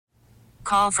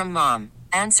Call from mom.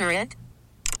 Answer it.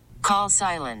 Call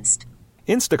silenced.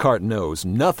 Instacart knows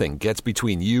nothing gets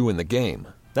between you and the game.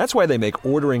 That's why they make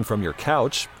ordering from your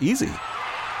couch easy.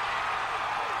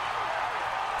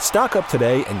 Stock up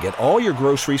today and get all your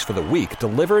groceries for the week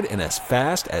delivered in as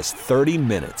fast as 30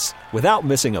 minutes without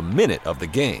missing a minute of the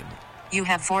game. You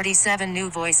have 47 new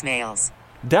voicemails.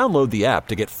 Download the app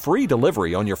to get free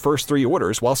delivery on your first 3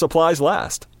 orders while supplies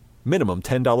last. Minimum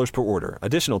 $10 per order.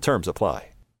 Additional terms apply.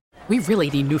 We really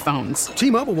need new phones.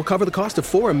 T-Mobile will cover the cost of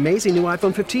 4 amazing new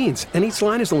iPhone 15s, and each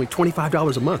line is only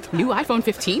 $25 a month. New iPhone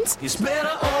 15s? It's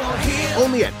better over here.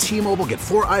 Only at T-Mobile, get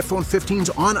 4 iPhone 15s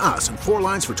on us and 4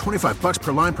 lines for $25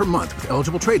 per line per month with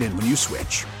eligible trade-in when you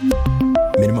switch.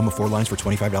 Minimum of 4 lines for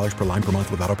 $25 per line per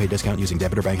month with autopay discount using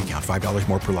debit or bank account. $5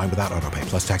 more per line without autopay,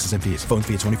 plus taxes and fees. Phone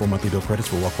fee at 24 monthly bill credits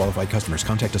for well-qualified customers.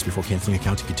 Contact us before canceling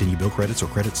account to continue bill credits or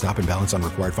credit stop and balance on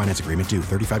required finance agreement due.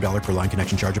 $35 per line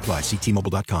connection charge applies. See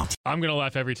T-Mobile.com. I'm going to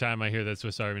laugh every time I hear that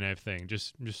Swiss Army knife thing.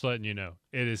 Just letting you know.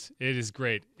 It is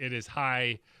great. It is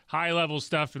high-level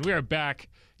stuff, and we are back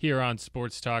here on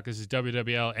Sports Talk. This is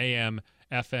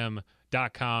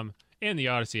WWL-AM-FM.com and the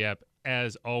Odyssey app.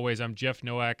 As always, I'm Jeff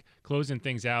Nowak, closing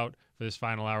things out for this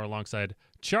final hour alongside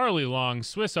Charlie Long,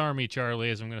 Swiss Army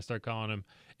Charlie, as I'm going to start calling him,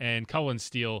 and Cullen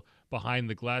Steele behind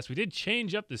the glass. We did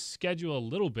change up the schedule a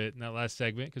little bit in that last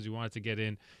segment because we wanted to get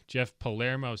in Jeff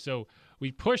Palermo. So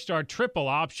we pushed our triple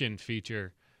option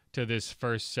feature to this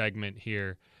first segment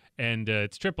here. And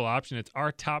it's triple option. It's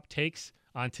our top takes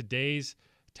on today's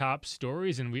top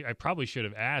stories. And I probably should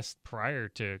have asked prior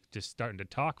to just starting to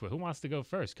talk, but who wants to go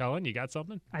first? Cullen, you got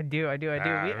something? I do.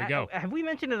 There we go. Have we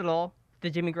mentioned it at all? The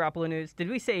Jimmy Garoppolo news? Did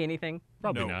we say anything?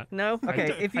 Probably not. No?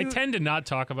 Okay. I tend to not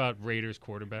talk about Raiders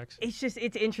quarterbacks. It's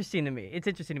interesting to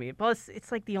me. Plus,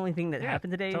 it's like the only thing that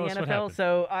happened today in the NFL.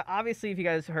 So obviously, if you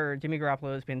guys heard, Jimmy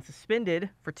Garoppolo has been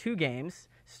suspended for 2 games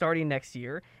starting next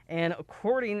year. And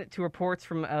according to reports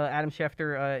from Adam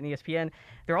Schefter and ESPN,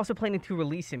 they're also planning to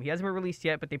release him. He hasn't been released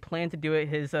yet, but they plan to do it.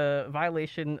 His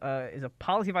violation is a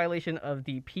policy violation of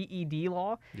the PED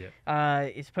law.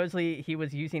 Yeah. Supposedly, he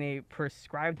was using a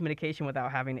prescribed medication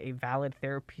without having a valid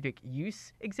therapeutic use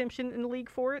exemption in the league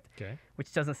for it,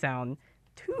 which doesn't sound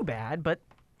too bad, but,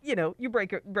 you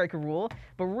break a rule.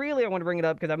 But really, I want to bring it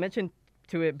up because I mentioned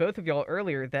to it both of y'all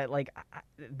earlier that,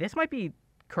 this might be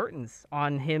curtains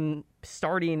on him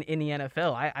starting in the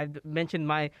NFL. I mentioned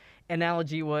my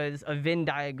analogy was a Venn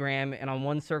diagram, and on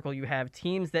one circle you have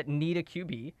teams that need a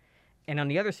QB, and on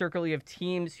the other circle you have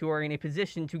teams who are in a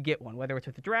position to get one, whether it's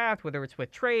with the draft, whether it's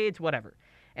with trades, whatever.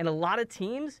 And a lot of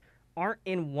teams aren't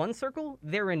in one circle,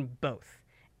 they're in both.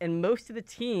 And most of the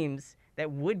teams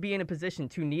that would be in a position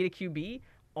to need a QB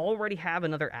already have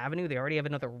another avenue, they already have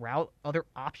another route, other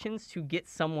options to get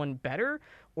someone better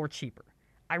or cheaper.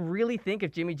 I really think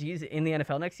if Jimmy G's in the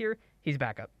NFL next year, he's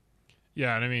back up.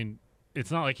 Yeah, and I mean,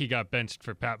 it's not like he got benched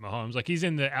for Pat Mahomes. Like, he's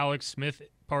in the Alex Smith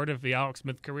part of the Alex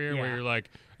Smith career where you're like,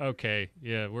 okay,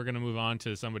 yeah, we're going to move on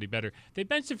to somebody better. They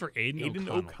benched him for Aiden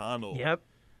O'Connell. Yep.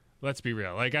 Let's be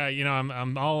real. Like,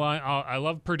 I'm all I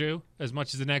love Purdue as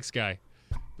much as the next guy,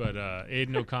 but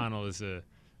Aiden O'Connell is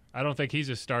I don't think he's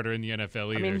a starter in the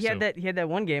NFL either. I mean, he had that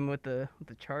one game with the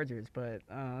Chargers, but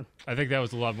I think that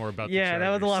was a lot more about the Chargers. Yeah, that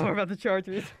was a lot more about the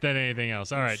Chargers than anything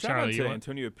else. All right, Charlie. Shout out to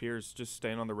Antonio Pierce, just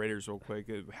staying on the Raiders real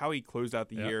quick. How he closed out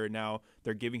the year, and now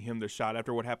they're giving him the shot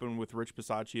after what happened with Rich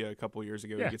Bisaccia a couple years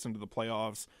ago. He gets into the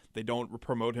playoffs. They don't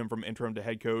promote him from interim to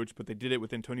head coach, but they did it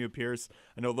with Antonio Pierce.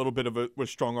 I know a little bit of it was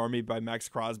strong-armed by Max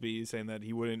Crosby, saying that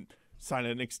he wouldn't sign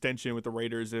an extension with the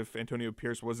Raiders if Antonio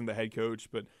Pierce wasn't the head coach,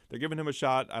 but they're giving him a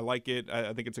shot. I like it.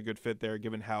 I think it's a good fit there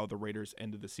given how the Raiders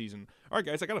ended the season. All right,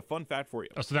 guys, I got a fun fact for you.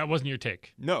 Oh, so that wasn't your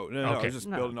take? No. Okay. I was just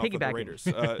building off of the Raiders.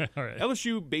 All right.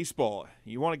 LSU Baseball.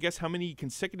 You want to guess how many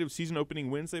consecutive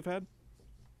season-opening wins they've had?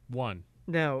 1.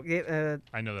 No.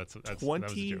 I know that's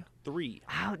 23.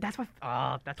 Oh, that's my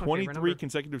 23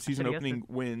 consecutive season-opening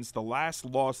wins. The last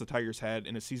loss the Tigers had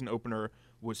in a season opener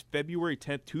was February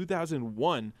 10th,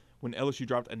 2001, when LSU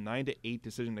dropped a 9-8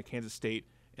 decision to Kansas State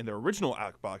in their original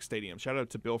Outback Stadium. Shout out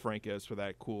to Bill Franques for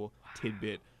that cool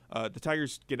tidbit. The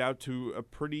Tigers get out to a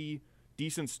pretty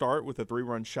decent start with a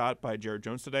 3-run shot by Jared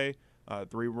Jones today.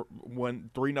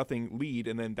 3-0 lead,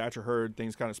 and then Thatcher Hurd,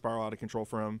 things kind of spiral out of control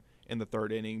for him in the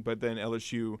 3rd inning. But then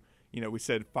LSU, we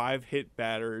said 5 hit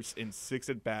batters in 6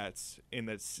 at-bats in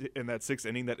that 6th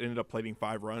inning that ended up plating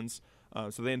 5 runs.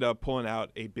 So they end up pulling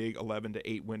out a big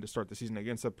 11-8 win to start the season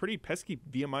against a pretty pesky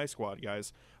VMI squad,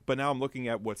 guys. But now I'm looking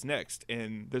at what's next,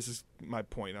 and this is my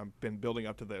point. I've been building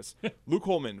up to this. Luke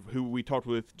Holman, who we talked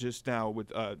with just now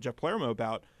with Jeff Palermo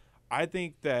about, I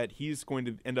think that he's going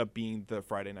to end up being the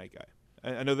Friday night guy.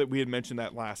 I know that we had mentioned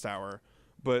that last hour,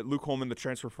 But Luke Holman, the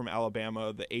transfer from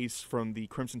Alabama, the ace from the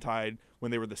Crimson Tide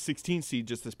when they were the 16th seed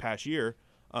just this past year,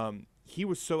 he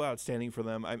was so outstanding for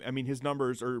them. I mean, his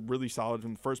numbers are really solid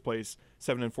in the first place,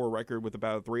 7-4 record with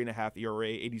about a 3.5 ERA,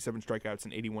 87 strikeouts,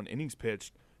 and 81 innings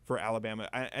pitched for Alabama.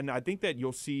 And I think that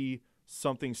you'll see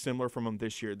something similar from him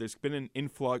this year. There's been an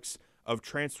influx of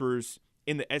transfers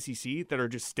in the SEC that are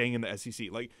just staying in the SEC.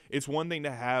 Like, it's one thing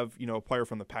to have, a player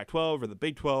from the Pac-12 or the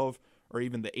Big 12 or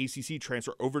even the ACC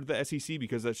transfer over to the SEC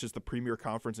because that's just the premier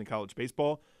conference in college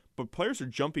baseball. But players are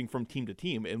jumping from team to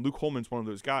team, and Luke Holman's one of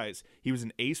those guys. He was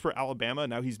an ace for Alabama.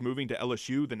 Now he's moving to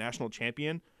LSU, the national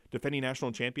champion, defending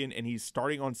national champion, and he's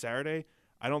starting on Saturday.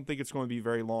 I don't think it's going to be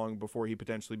very long before he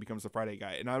potentially becomes the Friday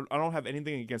guy. And I don't have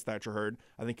anything against Thatcher Hurd.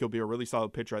 I think he'll be a really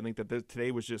solid pitcher. I think that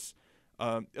today was just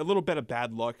a little bit of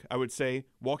bad luck, I would say.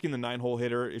 Walking the 9-hole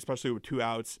hitter, especially with 2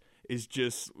 outs, is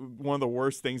just one of the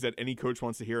worst things that any coach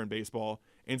wants to hear in baseball.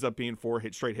 Ends up being 4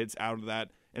 straight hits out of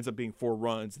that. Ends up being 4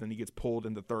 runs. Then he gets pulled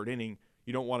in the 3rd inning.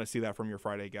 You don't want to see that from your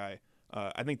Friday guy.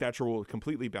 I think Thatcher will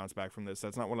completely bounce back from this.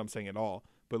 That's not what I'm saying at all.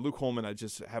 But Luke Holman, I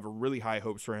just have really high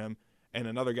hopes for him. And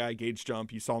another guy, Gage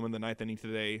Jump, you saw him in the 9th inning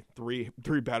today. Three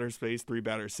batters faced, 3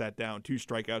 batters sat down, 2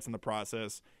 strikeouts in the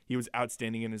process. He was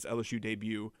outstanding in his LSU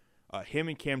debut. Him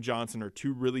and Cam Johnson are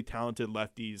 2 really talented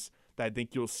lefties that I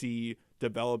think you'll see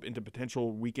develop into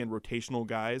potential weekend rotational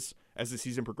guys as the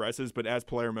season progresses. But as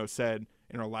Palermo said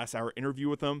in our last hour interview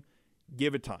with him,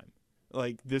 give it time.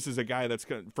 Like, this is a guy that's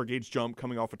for Gage Jump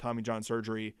coming off of Tommy John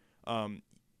surgery.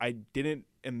 I didn't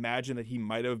imagine that he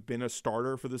might have been a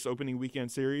starter for this opening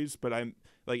weekend series, but I'm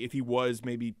like, if he was,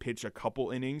 maybe pitch a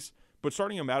couple innings. But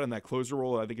starting him out in that closer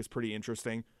role, I think is pretty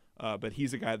interesting. But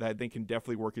he's a guy that I think can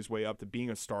definitely work his way up to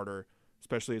being a starter,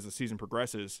 especially as the season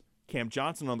progresses. Cam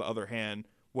Johnson, on the other hand,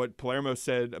 what Palermo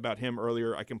said about him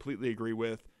earlier, I completely agree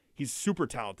with. He's super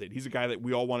talented. He's a guy that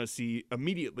we all want to see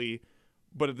immediately,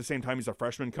 but at the same time, he's a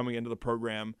freshman coming into the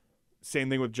program. Same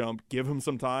thing with Jump. Give him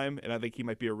some time, and I think he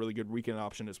might be a really good weekend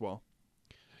option as well.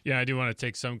 Yeah, I do want to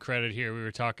take some credit here. We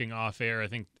were talking off air. I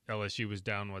think LSU was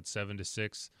down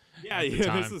 7-6. Yeah.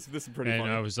 This is pretty funny.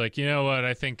 And I was like, you know what?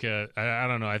 I think I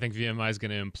don't know. I think VMI is going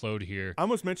to implode here. I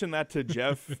almost mentioned that to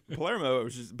Jeff Palermo,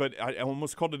 but I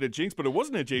almost called it a jinx. But it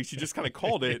wasn't a jinx. You just kind of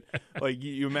called it. Like,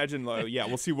 you imagine.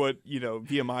 We'll see what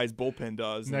VMI's bullpen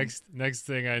does. Next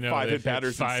thing I know, 5 hit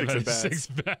batters and 6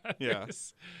 batters. Yeah,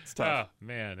 it's tough. Oh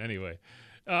man. Anyway.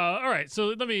 All right, so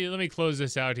let me close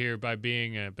this out here by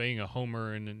being a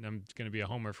homer, and I'm going to be a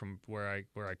homer from where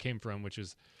I came from, which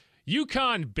is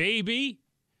UConn, baby,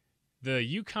 the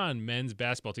UConn men's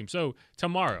basketball team. So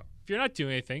tomorrow, if you're not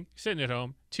doing anything, sitting at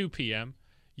home, 2 p.m.,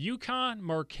 UConn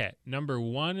Marquette, number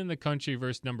 1 in the country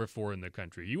versus number 4 in the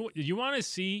country. You want to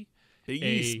see Big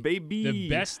East, baby, the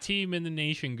best team in the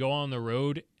nation go on the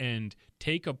road and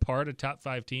take apart a top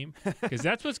 5 team? Because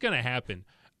that's what's going to happen.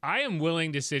 I am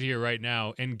willing to sit here right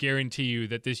now and guarantee you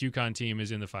that this UConn team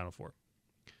is in the Final Four.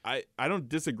 I don't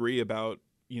disagree about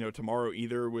tomorrow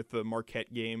either with the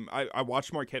Marquette game. I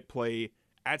watched Marquette play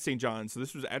at St. John's, so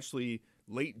this was actually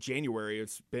late January.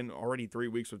 It's been already 3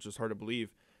 weeks, which is hard to believe.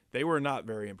 They were not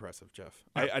very impressive, Jeff.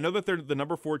 No. I know that they're the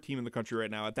number 4 team in the country right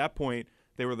now. At that point,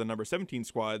 they were the number 17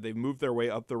 squad. They've moved their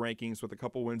way up the rankings with a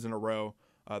couple wins in a row.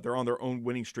 They're on their own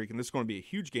winning streak, and this is going to be a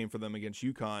huge game for them against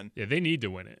UConn. Yeah, they need to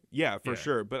win it. Yeah, for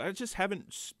sure. But I just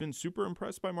haven't been super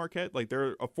impressed by Marquette. Like,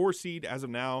 they're a 4 seed as of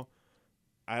now.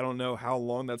 I don't know how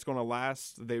long that's going to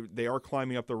last. They are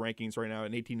climbing up the rankings right now,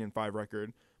 an 18-5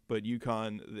 record. But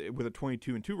UConn, with a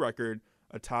 22-2 record,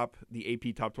 atop the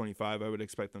AP Top 25, I would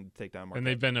expect them to take down Marquette. And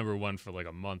they've been number 1 for like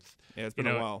a month. Yeah, it's been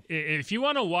a while. If you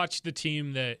want to watch the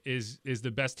team that is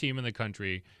the best team in the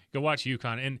country, go watch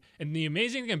UConn. And the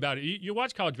amazing thing about it, you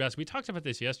watch college basketball. We talked about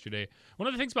this yesterday. One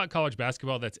of the things about college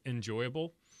basketball that's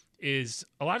enjoyable is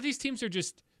a lot of these teams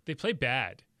they play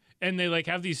bad. And they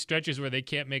have these stretches where they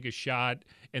can't make a shot,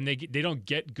 and they don't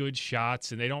get good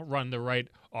shots, and they don't run the right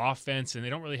offense, and they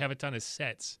don't really have a ton of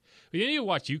sets. But then you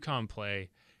watch UConn play,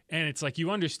 and it's like you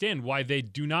understand why they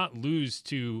do not lose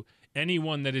to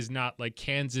anyone that is not like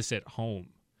Kansas at home,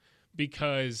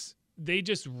 because they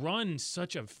just run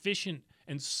such efficient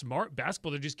and smart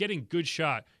basketball. They're just getting good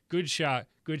shot,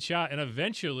 and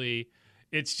eventually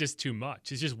it's just too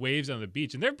much. It's just waves on the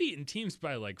beach, and they're beating teams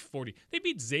by like 40. They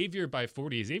beat Xavier by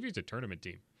 40. Xavier's a tournament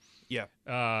team. Yeah.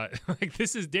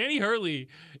 This is Danny Hurley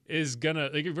is gonna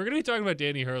we're gonna be talking about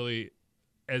Danny Hurley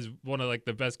as one of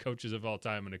the best coaches of all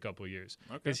time in a couple of years,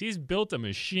 because he's built a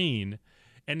machine,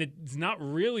 And it's not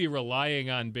really relying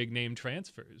on big name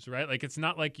transfers, right? Like, it's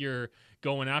not like you're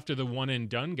going after the one and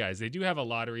done guys. They do have a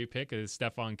lottery pick,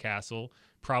 Stephon Castle,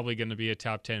 probably going to be a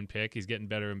top 10 pick. He's getting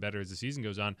better and better as the season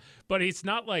goes on. But he's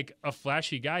not like a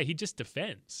flashy guy. He just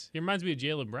defends. He reminds me of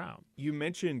Jaylen Brown. You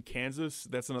mentioned Kansas.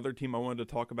 That's another team I wanted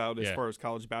to talk about as far as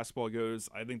college basketball goes.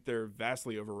 I think they're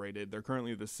vastly overrated. They're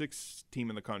currently the 6th team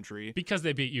in the country. Because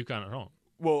they beat UConn at home.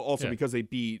 Well, also because they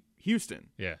beat Houston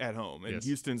at home. And Yes.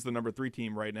 Houston's the number 3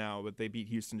 team right now, but they beat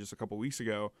Houston just a couple weeks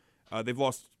ago. They've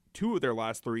lost 2 of their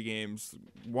last 3 games,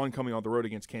 one coming on the road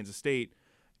against Kansas State,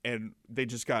 and they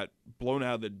just got blown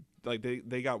out of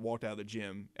they got walked out of the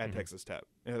gym at Texas Tech.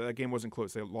 That game wasn't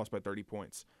close. They lost by 30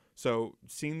 points. So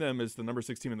seeing them as the number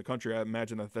 6 team in the country, I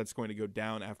imagine that that's going to go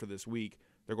down after this week.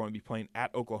 They're going to be playing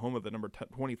at Oklahoma, the number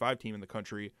 25 team in the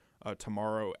country,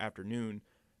 tomorrow afternoon.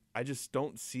 I just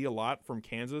don't see a lot from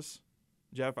Kansas.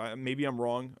 Jeff, maybe I'm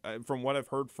wrong. From what I've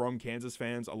heard from Kansas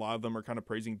fans, a lot of them are kind of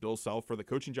praising Bill Self for the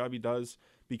coaching job he does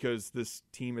because this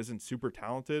team isn't super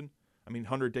talented. I mean,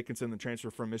 Hunter Dickinson, the transfer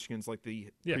from Michigan's like the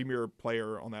premier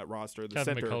player on that roster. The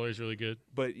Kevin center. McCullough's really good.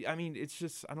 But, I mean, it's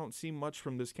just I don't see much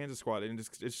from this Kansas squad. And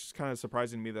it's just kind of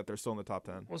surprising to me that they're still in the top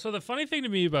 10. Well, so the funny thing to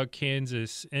me about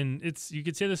Kansas, and you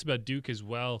could say this about Duke as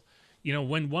well,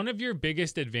 when one of your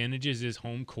biggest advantages is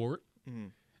home court,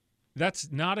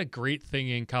 that's not a great thing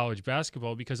in college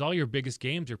basketball because all your biggest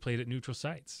games are played at neutral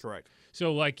sites. Correct.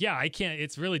 So,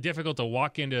 it's really difficult to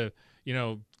walk into,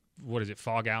 what is it,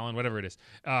 Fog Allen, whatever it is,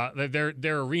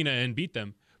 their arena and beat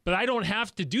them. But I don't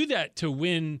have to do that to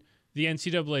win the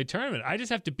NCAA tournament. I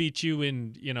just have to beat you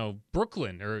in,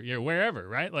 Brooklyn or wherever,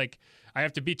 right? Like, I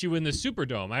have to beat you in the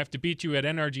Superdome. I have to beat you at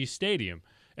NRG Stadium.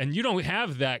 And you don't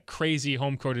have that crazy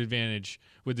home court advantage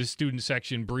with the student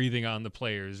section breathing on the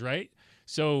players, right?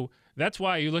 So that's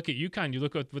why you look at UConn, you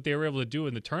look at what they were able to do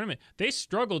in the tournament. They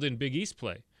struggled in Big East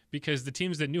play because the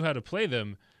teams that knew how to play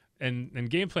them and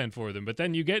game plan for them. But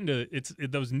then you get into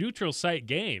those neutral site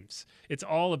games. It's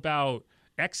all about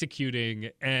executing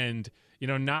and,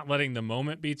 not letting the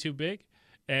moment be too big.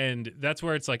 And that's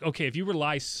where it's like, okay, if you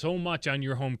rely so much on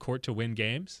your home court to win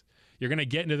games, you're going to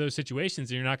get into those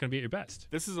situations and you're not going to be at your best.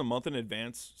 This is a month in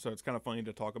advance, so it's kind of funny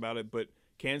to talk about it, but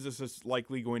Kansas is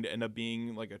likely going to end up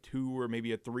being like a 2 or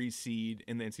maybe a 3 seed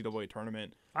in the NCAA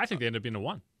tournament. I think they end up being a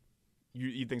 1.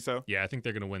 You think so? Yeah, I think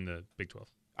they're going to win the Big 12.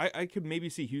 I could maybe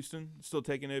see Houston still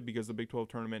taking it because the Big 12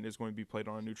 tournament is going to be played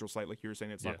on a neutral site. Like you were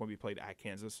saying, it's not going to be played at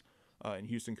Kansas. And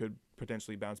Houston could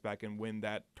potentially bounce back and win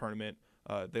that tournament.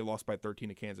 They lost by 13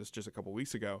 to Kansas just a couple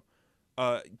weeks ago.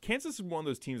 Kansas is one of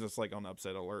those teams that's like on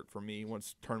upset alert for me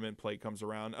once tournament play comes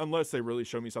around, unless they really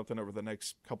show me something over the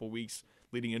next couple weeks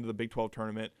leading into the Big 12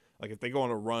 tournament. Like if they go on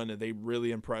a run and they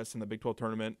really impress in the Big 12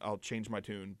 tournament, I'll change my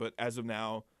tune. But as of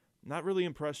now, not really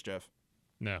impressed, Jeff.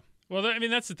 No. Well,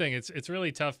 that's the thing. It's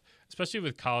really tough, especially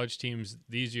with college teams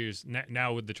these years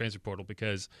now with the transfer portal,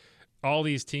 because all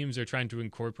these teams are trying to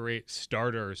incorporate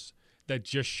starters that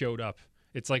just showed up.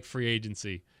 It's like free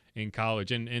agency in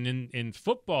college. And in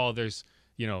football, there's,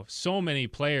 so many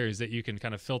players that you can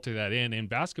kind of filter that in. In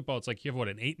basketball, it's like you have,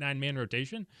 an 8-9-man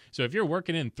rotation? So if you're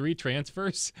working in 3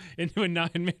 transfers into a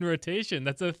 9-man rotation,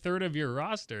 that's a third of your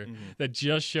roster that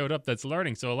just showed up that's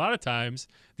learning. So a lot of times,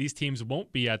 these teams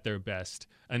won't be at their best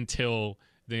until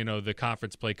the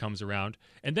conference play comes around.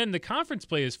 And then the conference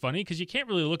play is funny because you can't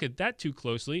really look at that too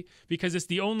closely because it's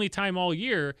the only time all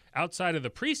year outside of the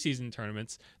preseason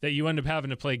tournaments that you end up having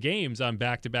to play games on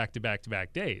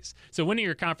back-to-back-to-back-to-back days. So winning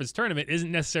your conference tournament isn't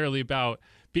necessarily about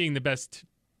being the best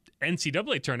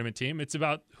NCAA tournament team. It's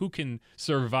about who can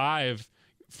survive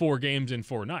 4 games in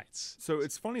 4 nights. So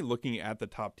it's funny looking at the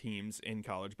top teams in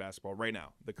college basketball right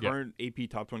now. The current AP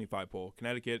Top 25 poll,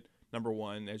 Connecticut, number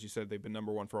 1, as you said, they've been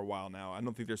number 1 for a while now. I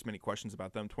don't think there's many questions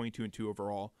about them. 22-2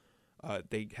 overall.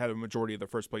 They had a majority of the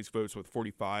first place votes with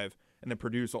 45, and then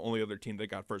Purdue's the only other team that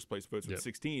got first place votes with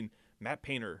 16. Matt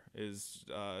Painter is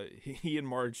he and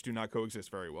March do not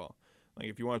coexist very well. Like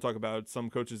if you want to talk about some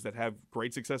coaches that have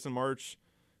great success in March,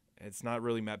 it's not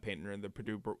really Matt Painter and the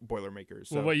Purdue Boilermakers.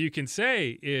 So well, what you can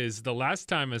say is the last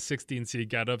time a 16 seed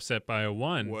got upset by a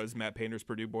 1 was Matt Painter's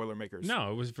Purdue Boilermakers. No,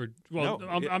 it was for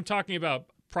I'm talking about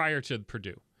prior to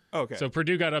Purdue. Okay. So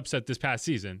Purdue got upset this past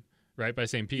season, right, by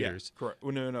St. Peter's. Yeah, correct.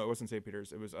 Well, no, it wasn't St.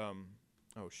 Peter's. It was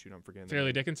Oh, shoot, I'm forgetting.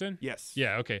 Fairleigh Dickinson? Yes.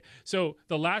 Yeah, okay. So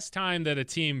the last time that a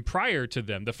team prior to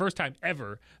them, the first time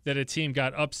ever that a team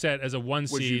got upset as a 1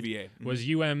 seed was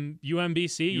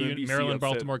UMBC, Maryland,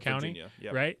 Baltimore County,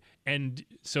 right? And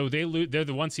so they're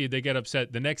the 1 seed. They get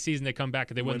upset. The next season they come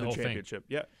back and they win the whole championship.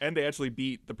 thing. Yeah, and they actually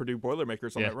beat the Purdue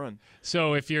Boilermakers on that run.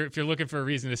 So if you're looking for a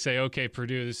reason to say, okay,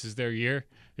 Purdue, this is their year,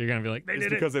 you're gonna be like, it's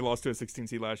because they lost to a 16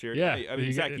 seed last year. Yeah, I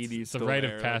mean, Zach Edey's still the rite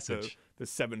there, of passage. Like the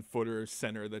 7-footer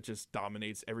center that just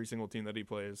dominates every single team that he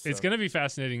plays. So. It's going to be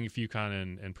fascinating if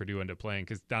UConn and Purdue end up playing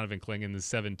because Donovan Clingan, the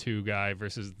 7'2" guy,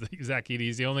 versus Zach Edey.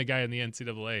 He's the only guy in the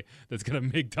NCAA that's going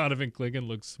to make Donovan Clingan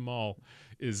look small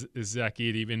is Zach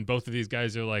Edey. And both of these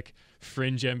guys are like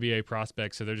fringe NBA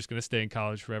prospects, so they're just going to stay in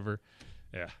college forever.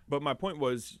 Yeah. But my point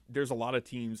was there's a lot of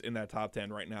teams in that top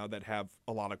 10 right now that have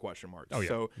a lot of question marks. Oh, yeah.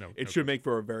 So it should make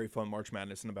for a very fun March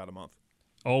Madness in about a month.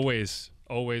 Always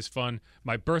fun.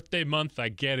 My birthday month, I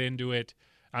get into it.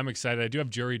 I'm excited. I do have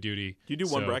jury duty. Do you do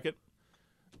one bracket?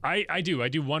 I do. I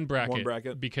do one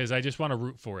bracket because I just want to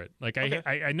root for it. Like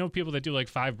I know people that do like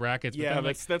 5 brackets. Yeah,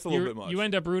 but that's a little bit much. You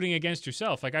end up rooting against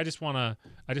yourself. Like I just want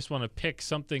to pick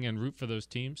something and root for those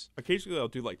teams. Occasionally I'll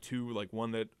do like 2, like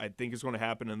one that I think is going to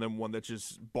happen, and then one that's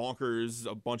just bonkers,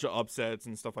 a bunch of upsets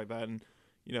and stuff like that. And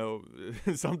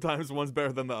sometimes one's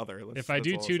better than the other. If I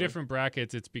do 2 different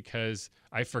brackets, it's because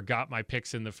I forgot my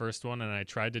picks in the first one, and I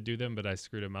tried to do them, but I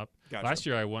screwed them up. Gotcha. Last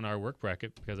year, I won our work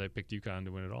bracket because I picked UConn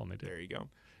to win it all, and they did. There you go.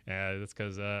 Yeah, that's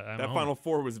because that Final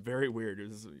Four was very weird. It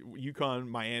was UConn,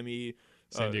 Miami,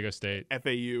 San Diego State,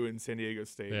 FAU, and San Diego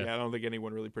State. Yeah, I don't think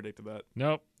anyone really predicted that.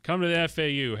 Nope. Come to the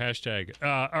FAU, hashtag.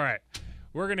 All right.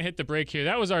 We're going to hit the break here.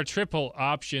 That was our triple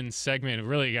option segment. It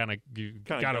really got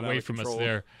away from us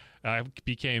there.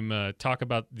 Became talk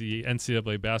about the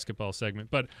NCAA basketball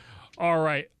segment. But all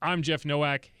right, I'm Jeff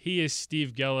Nowak. He is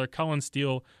Steve Geller. Cullen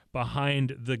Steele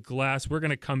behind the glass. We're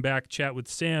going to come back, chat with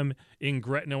Sam in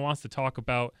Gretna. Wants to talk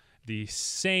about the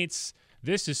Saints.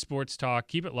 This is Sports Talk.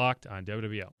 Keep it locked on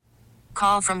WWL.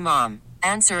 Call from mom.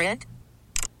 Answer it.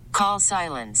 Call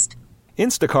silenced.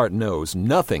 Instacart knows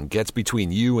nothing gets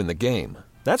between you and the game.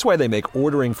 That's why they make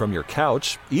ordering from your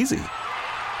couch easy.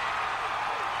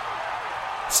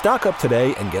 Stock up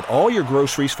today and get all your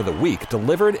groceries for the week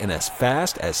delivered in as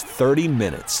fast as 30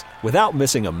 minutes without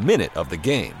missing a minute of the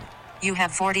game. You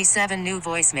have 47 new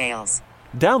voicemails.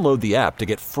 Download the app to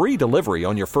get free delivery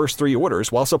on your first 3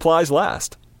 orders while supplies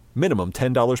last. Minimum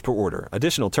 $10 per order.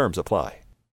 Additional terms apply.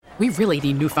 We really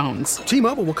need new phones.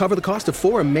 T-Mobile will cover the cost of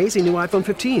 4 amazing new iPhone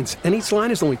 15s, and each line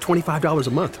is only $25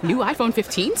 a month. New iPhone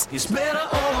 15s? It's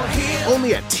better over here.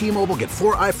 Only at T-Mobile, get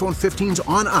 4 iPhone 15s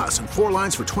on us and 4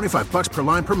 lines for $25 per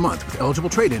line per month with eligible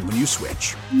trade-in when you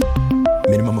switch.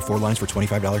 Minimum of 4 lines for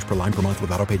 $25 per line per month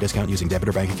with auto-pay discount using debit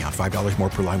or bank account. $5 more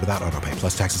per line without auto-pay,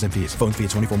 plus taxes and fees. Phone fee at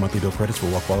 24 monthly bill credits for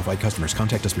well-qualified customers.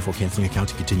 Contact us before canceling account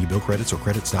to continue bill credits or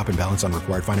credit stop and balance on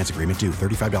required finance agreement due.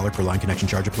 $35 per line connection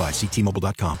charge applies. See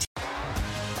T-Mobile.com.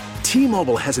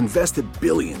 T-Mobile has invested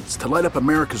billions to light up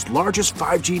America's largest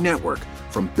 5G network,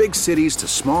 from big cities to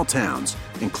small towns,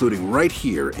 including right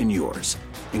here in yours.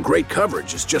 And great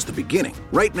coverage is just the beginning.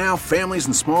 Right now, families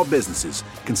and small businesses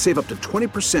can save up to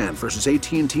 20% versus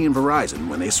AT&T and Verizon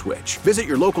when they switch. Visit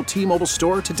your local T-Mobile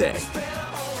store today.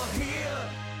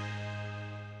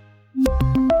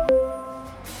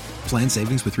 Plan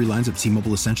savings with 3 lines of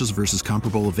T-Mobile Essentials versus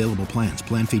comparable available plans.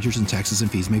 Plan features and taxes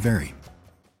and fees may vary.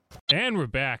 And we're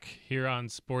back here on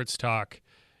Sports Talk.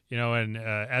 And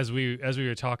as we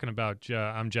were talking about,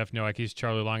 I'm Jeff Nowak, he's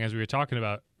Charlie Long. As we were talking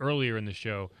about earlier in the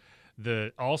show,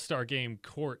 the All-Star Game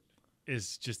court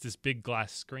is just this big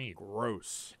glass screen.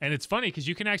 Gross. And it's funny because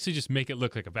you can actually just make it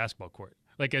look like a basketball court.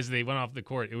 Like as they went off the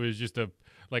court, it was just a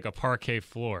parquet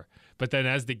floor. But then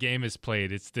as the game is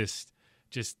played, it's this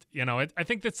I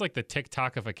think that's like the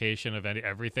TikTokification of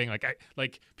everything.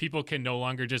 Like people can no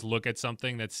longer just look at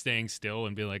something that's staying still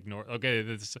and be like, okay,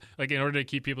 this, like in order to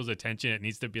keep people's attention, it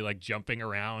needs to be like jumping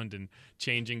around and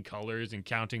changing colors and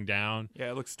counting down.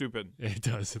 Yeah, it looks stupid. It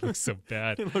does. It looks so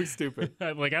bad. It looks stupid.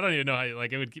 Like I don't even know how.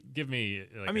 Like it would give me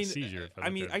a seizure.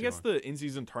 I guess the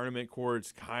in-season tournament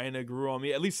courts kind of grew on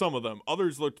me. At least some of them.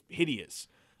 Others looked hideous.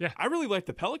 Yeah, I really liked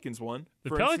the Pelicans one. The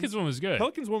Pelicans one was good.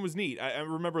 Pelicans one was neat. I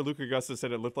remember Luke Augusta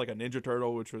said it looked like a Ninja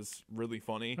Turtle, which was really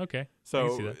funny. Okay.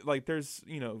 So like, there's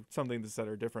some things that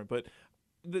are different, but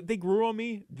they grew on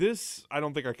me. This, I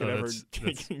don't think I could ever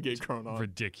get grown on.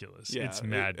 Ridiculous. Yeah, it's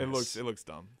madness. It looks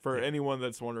dumb. For anyone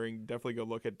that's wondering, definitely go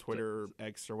look at Twitter,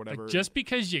 X, or whatever. Like, just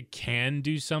because you can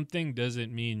do something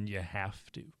doesn't mean you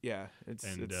have to. Yeah, it's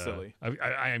silly.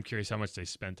 I am curious how much they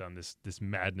spent on this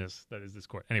madness that is this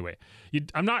court. Anyway,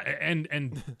 I'm not,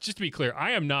 and just to be clear,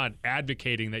 I am not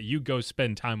advocating that you go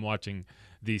spend time watching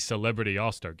the Celebrity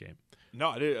All-Star Game. No,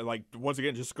 I did. Like, once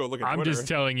again, just go look at Twitter. I'm just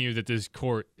telling you that this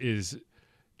court is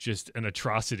just an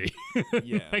atrocity.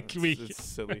 Yeah, like it's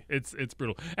silly. It's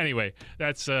brutal. Anyway,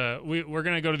 that's we're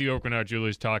gonna go to the Okinawa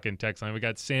Jewelers talk in text line. We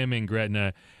got Sam in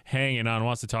Gretna hanging on,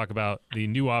 wants to talk about the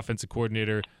new offensive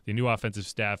coordinator, the new offensive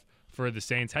staff for the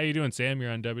Saints. How you doing, Sam?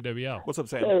 You're on WWL. What's up,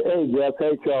 Sam? Hey, Jeff.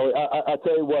 Hey, Charlie. I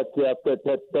tell you what, Jeff.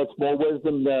 That's more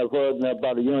wisdom than I've heard in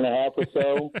about a year and a half or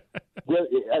so.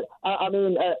 I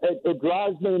mean, it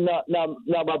drives me nuts. Now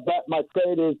my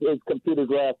trade is computer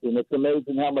drafting. It's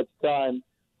amazing how much time.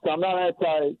 So I'm not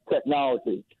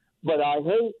anti-technology, but I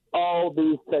hate all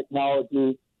these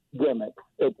technology gimmicks.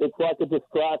 It's like a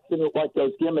distraction. It's like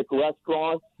those gimmick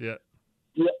restaurants. Yeah.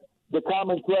 The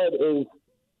common thread is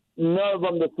none of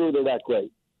them, the food are that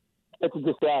great. It's a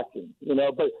distraction, you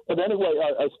know. But anyway,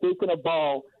 speaking of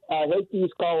ball, I hate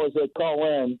these callers that call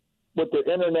in with their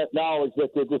internet knowledge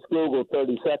that they just Googled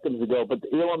 30 seconds ago. But the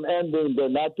Elam ending, they're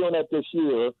not doing it this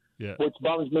year, which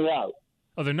bums me out.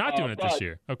 Oh, they're not doing it this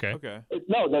year. Okay.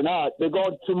 No, they're not. They're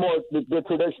going to more the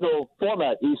traditional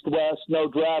format, East-West, no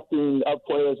drafting of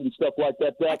players and stuff like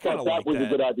that. I thought that was a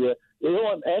good idea. The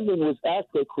Elam ending was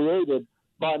actually created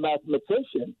by a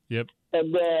mathematician. Yep.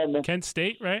 And then Kent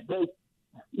State, right? And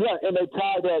they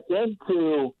tie that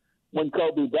into when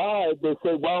Kobe died. They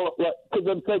say, well, because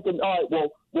I'm thinking, all right,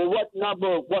 well,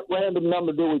 what random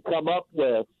number do we come up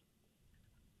with?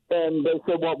 And they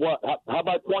said, well, how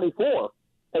about 24?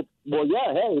 Well,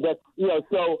 yeah, hey, that's, you know,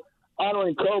 so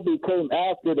honoring Kobe came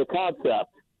after the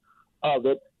concept of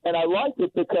it. And I like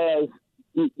it because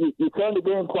you turn the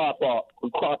game clock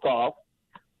off,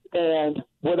 and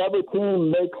whatever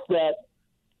team makes that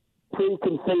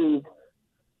preconceived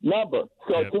number.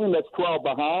 So a team that's 12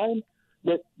 behind,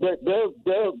 they're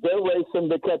racing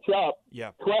to catch up.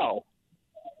 12.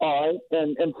 All right,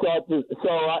 and so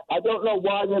I don't know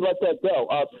why they let that go.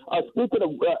 Speaking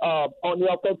of on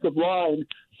the offensive line,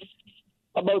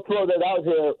 I'm going to throw that out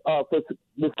here for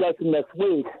discussion next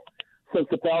week, since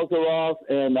the pals are off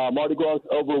and Mardi Gras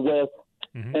over with,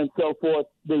 and so forth.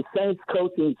 The Saints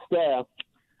coaching staff,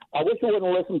 I wish you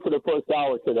wouldn't listen to the first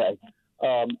hour today.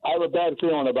 I have a bad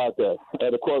feeling about this,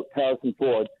 to quote Harrison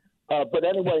Ford. But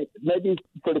anyway, maybe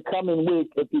for the coming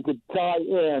week, if you could tie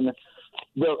in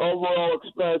their overall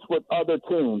experience with other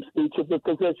teams, each of the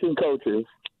position coaches,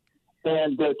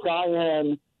 and tie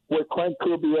in with Clint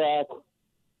Kubiak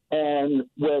and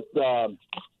with Kyle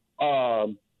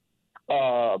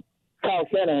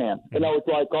Shanahan. You know, it's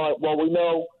like, all right, well, we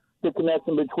know the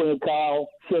connection between Kyle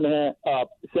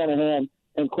Shanahan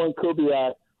and Clint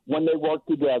Kubiak when they work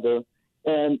together.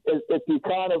 And if you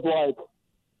kind of like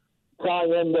tie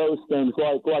in those things,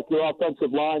 like your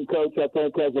offensive line coach, I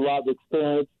think, has a lot of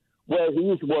experience where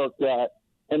he's worked at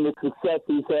and the success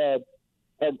he's had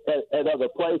at other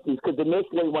places. Because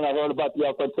initially when I heard about the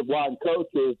offensive line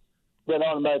coaches, that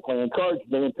automatically encouraged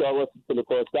me until I listened to the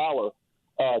first hour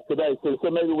today. So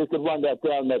maybe we could run that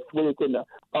down next week. And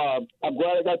I'm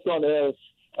glad I got you on the air.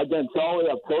 Again, Charlie,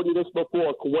 I've told you this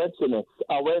before, coincidence.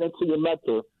 I ran into your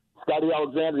mentor, Scotty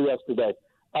Alexander, yesterday.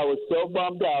 I was so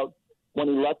bummed out when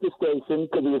he left the station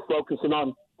because he was focusing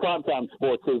on primetime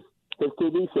sports, his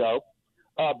TV show.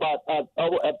 But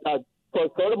I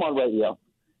first heard him on radio.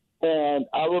 And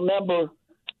I remember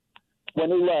when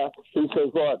he left, he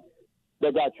says, look,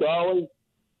 they got Charlie.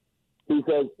 He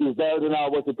says, he's better than I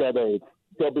was at that age.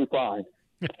 He'll be fine.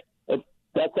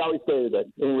 That's how he stated it.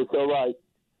 And he was so right.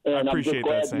 And I'm just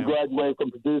glad you graduated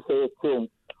from producer to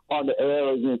on the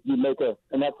air. You make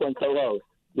an excellent co-host.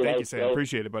 Thank you, Sam. So,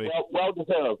 appreciate it, buddy. Well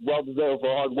deserved. Well deserved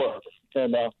for hard work.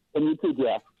 And you too,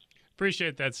 Jeff.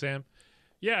 Appreciate that, Sam.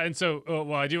 Yeah, and so,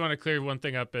 I do want to clear one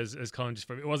thing up as Cullen just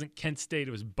it wasn't Kent State,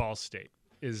 it was Ball State.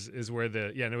 Is where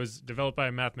and it was developed by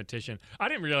a mathematician. I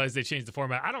didn't realize they changed the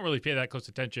format. I don't really pay that close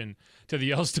attention to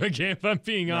the All-Star game, if I'm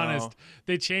being honest.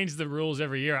 They change the rules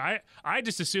every year. I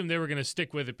just assumed they were going to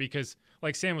stick with it because,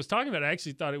 like Sam was talking about, I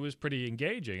actually thought it was pretty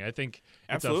engaging. I think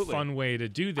it's a fun way to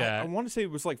do that. I want to say it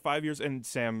was like 5 years, and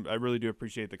Sam, I really do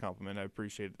appreciate the compliment. I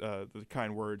appreciate the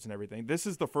kind words and everything. This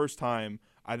is the first time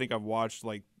I think I've watched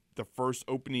like the first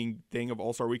opening thing of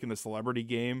All-Star Week in the celebrity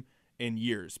game in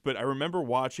years. But I remember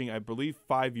watching, I believe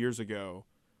 5 years ago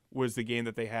was the game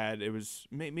that they had. It was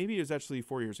maybe it was actually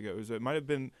 4 years ago. It might have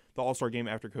been the All-Star game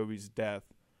after Kobe's death.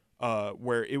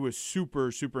 where it was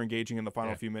super, super engaging in the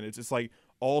final few minutes. It's like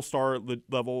all-star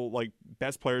level, like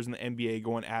best players in the NBA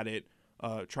going at it,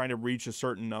 trying to reach a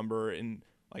certain number. And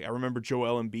like I remember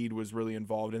Joel Embiid was really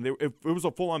involved, and it was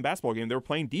a full-on basketball game. They were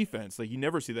playing defense. Like you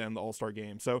never see that in the all-star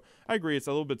game. So I agree, it's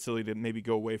a little bit silly to maybe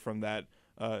go away from that,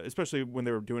 especially when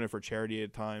they were doing it for charity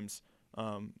at times.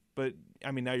 But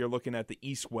I mean, now you're looking at the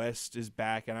East-West is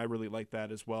back, and I really like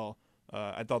that as well.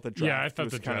 I thought the draft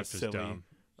was kind of silly. Dumb.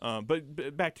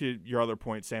 But back to your other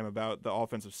point, Sam, about the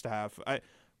offensive staff.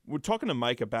 We're talking to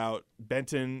Mike about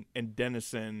Benton and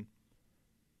Dennison.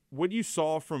 What you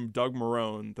saw from Doug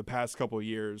Marrone the past couple of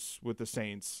years with the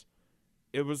Saints,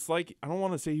 it was like, I don't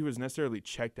want to say he was necessarily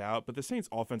checked out, but the Saints'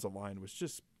 offensive line was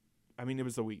just, I mean, it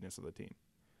was the weakness of the team.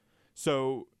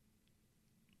 So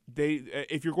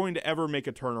if you're going to ever make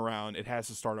a turnaround, it has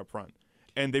to start up front.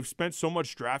 And they've spent so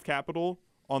much draft capital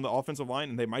on the offensive line,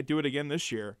 and they might do it again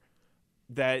this year,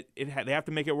 that they have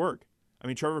to make it work. I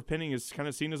mean, Trevor Penning is kind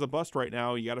of seen as a bust right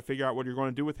now. You got to figure out what you're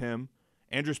going to do with him.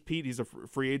 Andrews Pete, he's a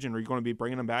free agent. Are you going to be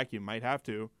bringing him back? You might have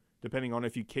to, depending on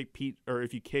if you kick Pete or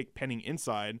if you kick Penning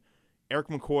inside. Eric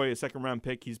McCoy, a second-round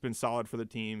pick, he's been solid for the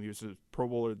team. He was a Pro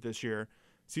Bowler this year.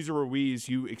 Cesar Ruiz,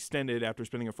 you extended after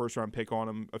spending a first-round pick on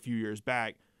him a few years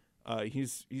back.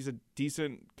 He's a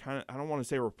decent kind of, I don't want to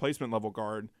say replacement level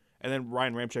guard. And then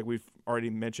Ryan Ramczyk, we've already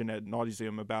mentioned ad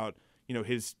nauseam about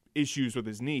his issues with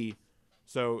his knee.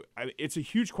 So it's a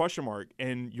huge question mark.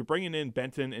 And you're bringing in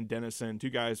Benton and Dennison, two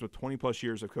guys with 20-plus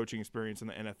years of coaching experience in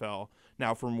the NFL.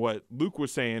 Now, from what Luke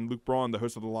was saying, Luke Braun, the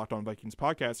host of the Locked On Vikings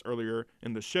podcast earlier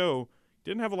in the show,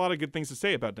 didn't have a lot of good things to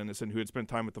say about Dennison, who had spent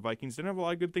time with the Vikings. Didn't have a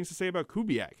lot of good things to say about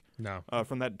Kubiak. No.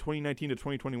 From that 2019 to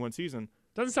 2021 season.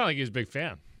 Doesn't sound like he was a big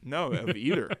fan. No, of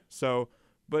either. So,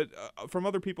 but from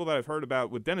other people that I've heard about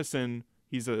with Dennison,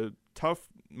 he's a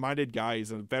tough-minded guy.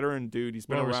 He's a veteran dude. He's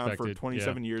been around for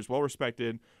 27 years,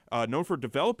 well-respected, known for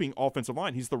developing offensive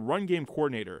line. He's the run game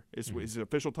coordinator is his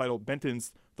official title.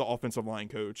 Benton's the offensive line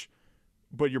coach.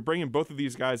 But you're bringing both of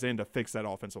these guys in to fix that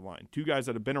offensive line. Two guys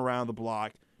that have been around the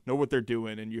block, know what they're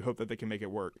doing, and you hope that they can make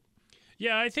it work.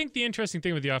 Yeah, I think the interesting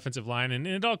thing with the offensive line, and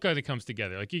it all kind of comes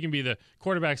together. Like, you can be the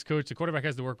quarterback's coach. The quarterback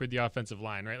has to work with the offensive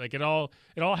line, right? Like, it all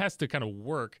has to kind of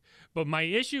work. But my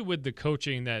issue with the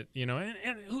coaching that, and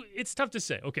it's tough to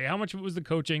say. Okay, how much of it was the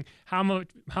coaching? How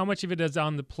much of it is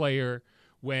on the player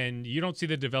when you don't see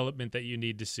the development that you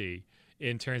need to see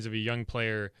in terms of a young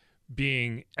player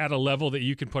being at a level that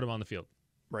you can put him on the field?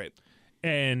 Right.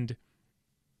 And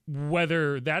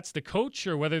whether that's the coach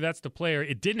or whether that's the player,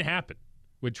 it didn't happen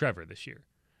with Trevor this year.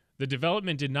 The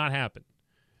development did not happen.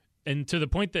 And to the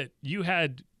point that you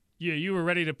were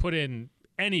ready to put in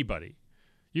anybody.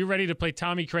 You were ready to play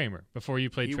Tommy Kramer before you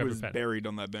played Trevor Penning. He was buried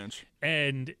on that bench.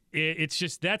 And it's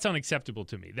just, that's unacceptable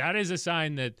to me. That is a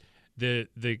sign that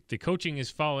the coaching is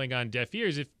falling on deaf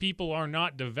ears if people are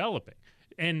not developing.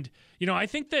 And, I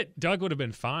think that Doug would have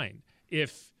been fine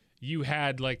if you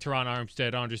had like Teron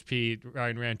Armstead, Andres Pete,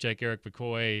 Ryan Ramczyk, Eric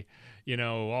McCoy,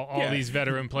 all these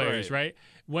veteran players, right?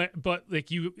 But like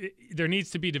there needs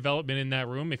to be development in that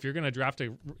room. If you're going to draft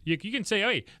you can say,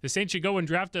 hey, the Saints should go and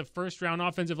draft a first-round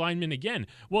offensive lineman again.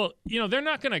 Well, they're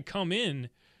not going to come in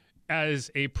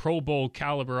as a Pro Bowl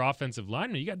caliber offensive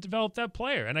lineman. You got to develop that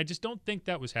player, and I just don't think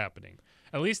that was happening.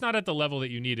 At least not at the level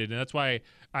that you needed, and that's why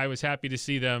I was happy to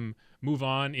see them move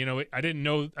on. I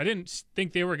didn't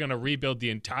think they were going to rebuild the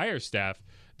entire staff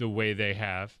the way they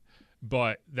have,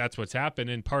 but that's what's happened,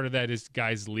 and part of that is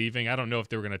guys leaving. I don't know if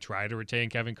they were going to try to retain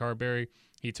Kevin Carberry.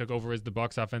 He took over as the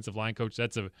Bucs offensive line coach.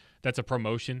 That's a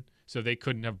promotion, so they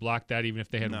couldn't have blocked that even if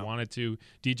they had wanted to.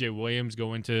 DJ Williams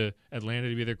going to Atlanta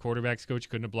to be their quarterback's coach.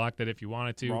 Couldn't have blocked that if you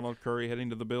wanted to. Ronald Curry heading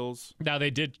to the Bills. Now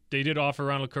they did offer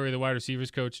Ronald Curry the wide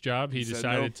receivers coach job. He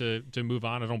decided to move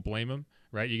on. I don't blame him.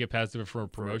 Right, you get passed over for a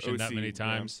promotion that many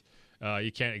times. Yeah.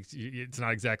 You can't. It's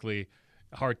not exactly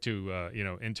hard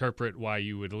to interpret why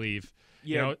you would leave.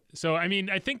 Yeah. So I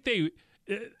mean, I think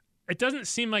it doesn't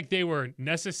seem like they were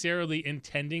necessarily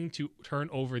intending to turn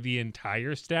over the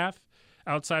entire staff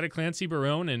outside of Clancy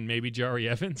Barone and maybe Jari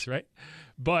Evans, right?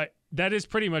 But that is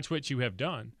pretty much what you have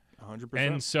done. 100%.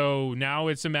 And so now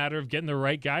it's a matter of getting the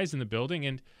right guys in the building,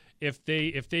 and if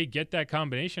they get that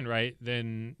combination right,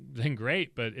 then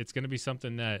great. But it's going to be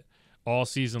something that all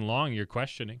season long you're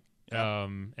questioning. Yeah.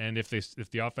 And if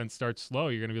the offense starts slow,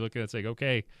 you're going to be looking at it like,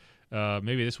 okay,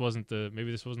 maybe this wasn't the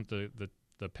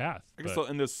path. I guess I'll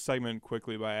end this segment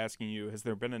quickly by asking you: has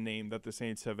there been a name that the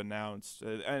Saints have announced,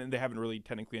 and they haven't really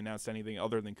technically announced anything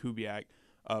other than Kubiak,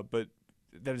 but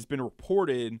that has been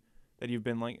reported that you've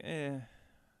been like, I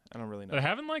don't really know. That I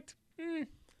haven't liked.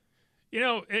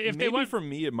 If maybe they went for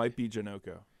me, it might be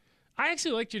Janoko. I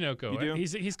actually like Janocko. You do?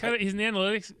 He's an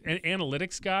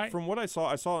analytics guy. From what I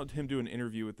saw him do an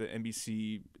interview with the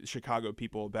NBC Chicago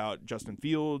people about Justin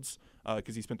Fields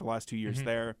because he spent the last 2 years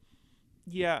there.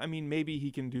 Yeah, I mean, maybe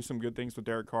he can do some good things with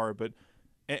Derek Carr, but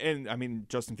and I mean,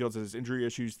 Justin Fields has injury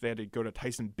issues. They had to go to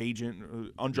Tyson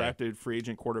Bagent, undrafted free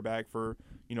agent quarterback for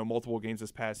multiple games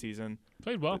this past season.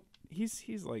 Played well. But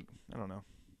he's like, I don't know.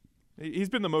 He's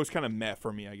been the most kind of meh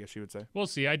for me, I guess you would say. We'll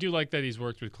see. I do like that he's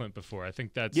worked with Clint before. I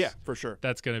think that's for sure.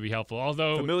 That's going to be helpful.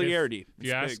 Although familiarity. If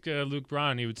you ask Luke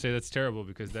Braun, he would say that's terrible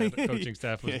because that coaching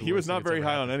staff was. He was not very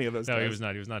high on any of those. No, guys. he was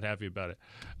not. He was not happy about it.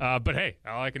 But hey,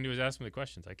 all I can do is ask him the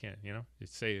questions. I can't,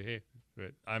 just say, hey,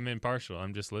 I'm impartial.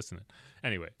 I'm just listening.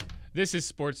 Anyway, this is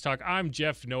Sports Talk. I'm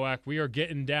Jeff Nowak. We are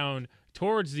getting down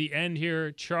towards the end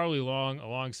here. Charlie Long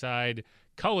alongside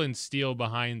Cullen Steele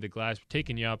behind the glass. We're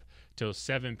taking you up till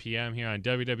 7 p.m. here on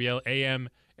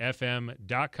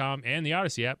WWLAMFM.com and the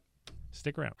Odyssey app.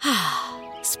 Stick around.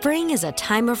 Spring is a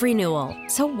time of renewal,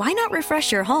 so why not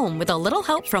refresh your home with a little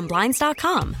help from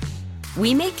Blinds.com?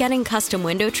 We make getting custom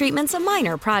window treatments a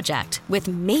minor project with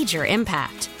major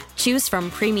impact. Choose from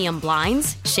premium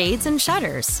blinds, shades, and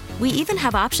shutters. We even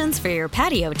have options for your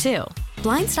patio, too.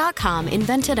 Blinds.com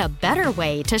invented a better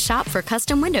way to shop for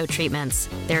custom window treatments.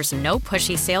 There's no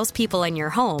pushy salespeople in your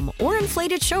home or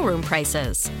inflated showroom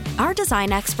prices. Our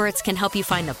design experts can help you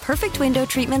find the perfect window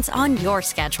treatments on your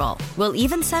schedule. We'll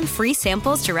even send free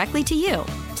samples directly to you.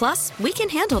 Plus, we can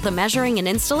handle the measuring and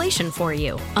installation for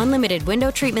you. Unlimited window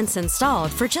treatments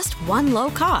installed for just one low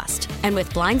cost. And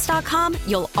with Blinds.com,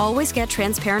 you'll always get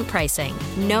transparent pricing.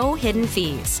 No hidden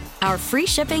fees. Our free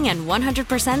shipping and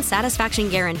 100% satisfaction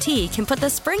guarantee can put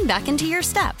the spring back into your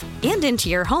step and into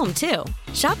your home, too.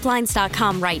 Shop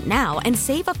Blinds.com right now and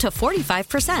save up to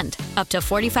 45%. Up to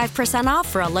 45% off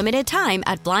for a limited time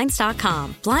at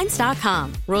Blinds.com.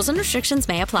 Blinds.com. Rules and restrictions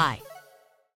may apply.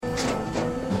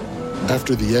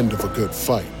 After the end of a good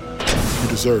fight, you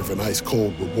deserve an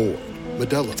ice-cold reward.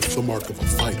 Modelo is the mark of a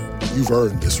fighter. You've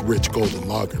earned this rich golden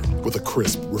lager with a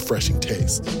crisp, refreshing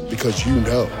taste. Because you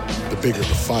know, the bigger the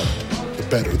fight, the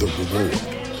better the reward.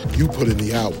 You put in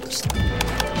the hours,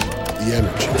 the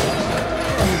energy,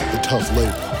 the tough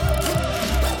labor.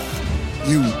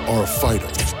 You are a fighter,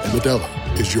 and Modelo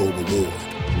is your reward.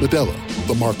 Modelo,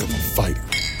 the mark of a fighter.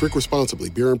 Drink responsibly.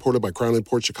 Beer imported by Crown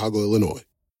Imports, Chicago, Illinois.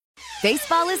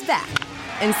 Baseball is back,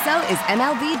 and so is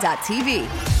MLB.tv.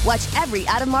 Watch every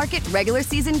out-of-market regular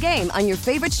season game on your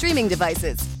favorite streaming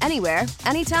devices, anywhere,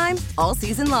 anytime, all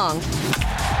season long.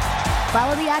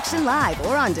 Follow the action live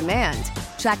or on demand.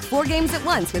 Track 4 games at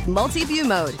once with multi-view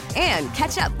mode and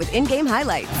catch up with in-game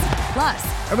highlights.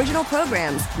 Plus, original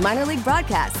programs, minor league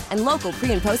broadcasts, and local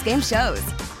pre- and post-game shows.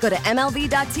 Go to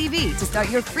MLB.tv to start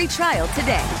your free trial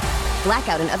today.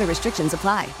 Blackout and other restrictions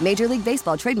apply. Major League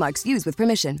Baseball trademarks used with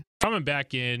permission. Coming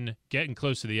back in, getting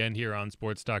close to the end here on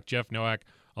Sports Talk. Jeff Nowak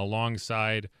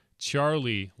alongside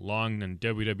Charlie Long and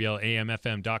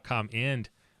WWLAMFM.com and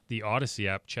the Odyssey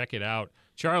app. Check it out.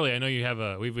 Charlie, I know you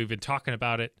have we've been talking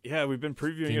about it. Yeah, we've been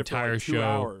previewing the it for entire like 2 show.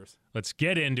 hours. Let's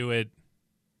get into it.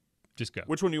 Just go.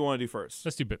 Which one do you want to do first?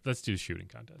 Let's do shooting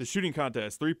contest. The shooting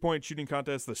contest, 3-point shooting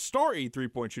contest, the Starry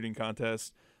 3-point shooting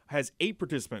contest has 8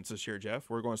 participants this year, Jeff.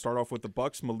 We're going to start off with the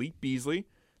Bucks' Malik Beasley,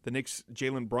 the Knicks'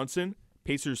 Jalen Brunson,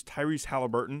 Pacers' Tyrese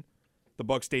Halliburton, the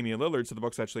Bucks' Damian Lillard. So the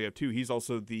Bucks actually have 2. He's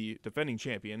also the defending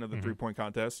champion of the 3-point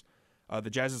contest. The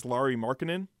Jazz's Lauri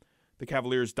Markkanen, the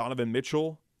Cavaliers' Donovan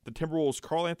Mitchell, the Timberwolves'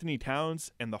 Karl Anthony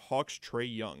Towns, and the Hawks'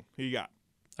 Trae Young. Who you got?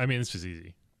 I mean, this was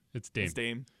easy. It's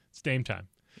Dame. It's Dame time.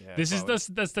 Yeah,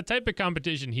 that's the type of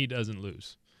competition he doesn't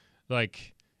lose.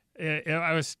 Like,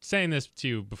 I was saying this to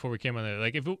you before we came on there.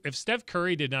 Like, if Steph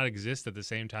Curry did not exist at the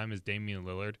same time as Damian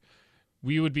Lillard,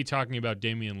 we would be talking about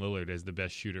Damian Lillard as the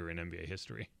best shooter in NBA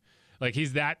history. Like,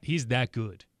 he's that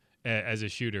good as a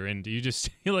shooter, and you just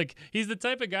like he's the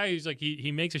type of guy who's like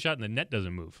he makes a shot and the net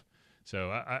doesn't move. So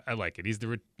I like it. He's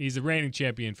the reigning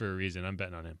champion for a reason. I'm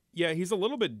betting on him. Yeah, he's a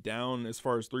little bit down as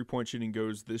far as 3-point shooting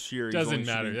goes this year. Doesn't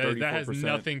matter. That has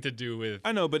nothing to do with.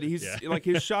 I know, but he's like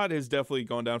his shot has definitely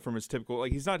gone down from his typical.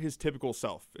 Like he's not his typical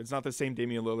self. It's not the same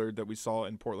Damian Lillard that we saw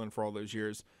in Portland for all those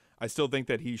years. I still think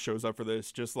that he shows up for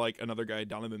this, just like another guy,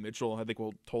 Donovan Mitchell. I think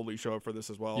will totally show up for this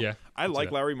as well. Yeah, I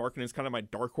like Lauri Markkanen as kind of my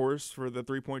dark horse for the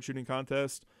 3-point shooting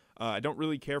contest. I don't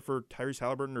really care for Tyrese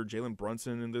Halliburton or Jalen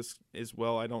Brunson in this as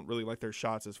well. I don't really like their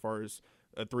shots as far as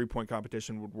a 3-point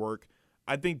competition would work.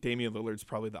 I think Damian Lillard's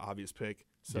probably the obvious pick,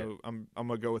 so I'm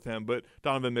gonna go with him. But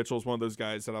Donovan Mitchell is one of those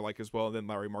guys that I like as well. And then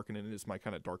Lauri Markkanen is my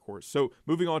kind of dark horse. So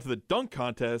moving on to the dunk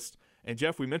contest, and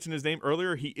Jeff, we mentioned his name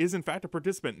earlier. He is in fact a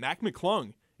participant. Mac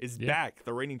McClung is back,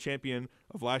 the reigning champion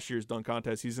of last year's dunk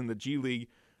contest. He's in the G League.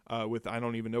 with I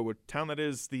don't even know what town that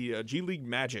is, the G League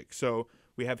Magic. So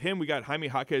we have him. We got Jaime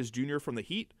Jaquez Jr. from the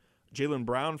Heat, Jaylen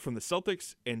Brown from the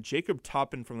Celtics, and Jacob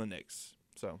Toppin from the Knicks.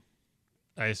 So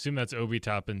I assume that's Obi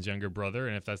Toppin's younger brother,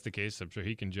 and if that's the case, I'm sure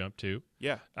he can jump too.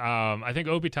 Yeah. I think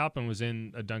Obi Toppin was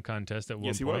in a dunk contest at one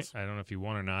point. He was. I don't know if he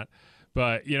won or not,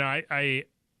 but I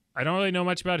don't really know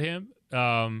much about him.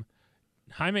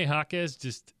 Jaime Jaquez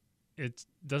just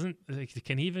doesn't.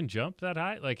 Can he even jump that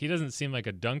high? Like, he doesn't seem like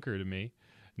a dunker to me.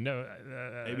 No.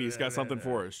 Maybe he's got something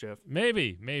for us, Jeff.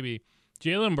 Maybe.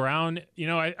 Jaylen Brown.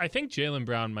 I think Jaylen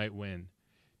Brown might win,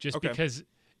 just because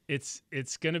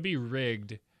it's going to be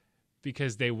rigged.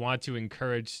 Because they want to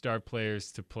encourage star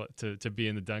players to be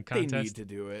in the dunk contest. They need to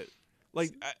do it.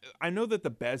 Like, I know that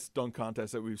the best dunk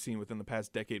contest that we've seen within the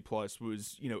past decade plus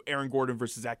was, Aaron Gordon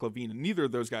versus Zach LaVine, and neither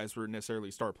of those guys were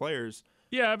necessarily star players.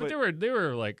 Yeah, but they were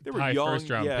high young,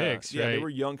 first-round picks, right? Yeah, they were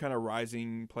young, kind of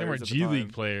rising players. They weren't at G the time.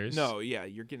 League players. No, yeah,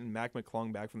 you're getting Mac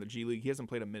McClung back from the G League. He hasn't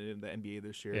played a minute in the NBA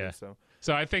this year. Yeah.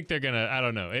 So I think they're gonna. I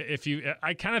don't know.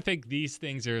 I kind of think these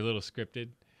things are a little scripted.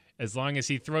 As long as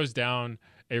he throws down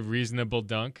a reasonable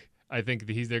dunk, I think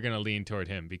they're going to lean toward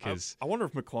him because I wonder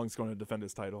if McClung's going to defend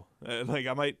his title.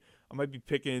 I might be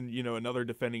picking another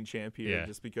defending champ here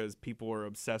just because people are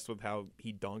obsessed with how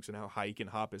he dunks and how high he can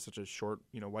hop is such a short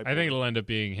white. I think it'll end up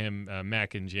being him,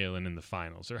 Mac and Jaylen in the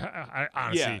finals. Or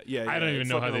honestly, I don't even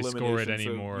know how they score it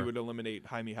anymore. So you would eliminate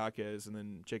Jaime Jaquez and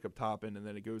then Jacob Toppin, and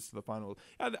then it goes to the finals.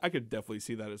 I could definitely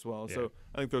see that as well. Yeah. So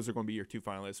I think those are going to be your two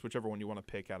finalists, whichever one you want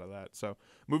to pick out of that. So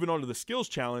moving on to the skills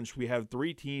challenge, we have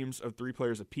 3 teams of 3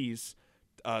 players apiece.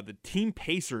 The Team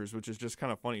Pacers, which is just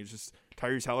kind of funny. It's just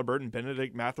Tyrese Halliburton,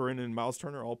 Benedict Mathurin, and Miles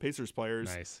Turner, all Pacers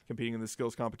players competing in the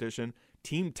skills competition.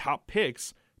 Team Top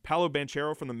Picks, Paolo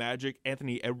Banchero from the Magic,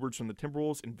 Anthony Edwards from the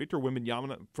Timberwolves, and Victor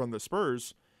Wembanyama from the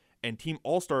Spurs. And Team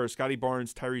All-Stars, Scotty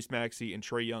Barnes, Tyrese Maxey, and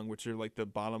Trae Young, which are like the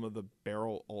bottom of the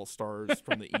barrel All-Stars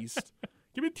from the East.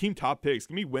 Give me Team Top Picks.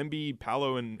 Give me Wemby,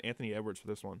 Paolo, and Anthony Edwards for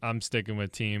this one. I'm sticking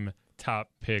with Team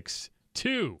Top Picks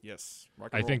 2. Yes.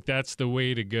 I think that's the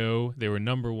way to go. They were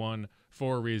number 1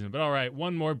 for a reason. But all right,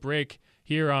 one more break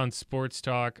here on Sports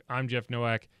Talk. I'm Jeff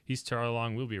Nowak. He's Charlie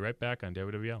Long. We'll be right back on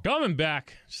WWL. Coming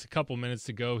back, just a couple minutes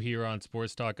to go here on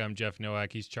Sports Talk. I'm Jeff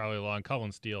Nowak. He's Charlie Long.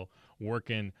 Cullen Steele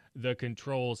working the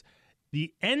controls.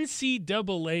 The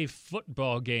NCAA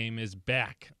football game is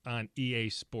back on EA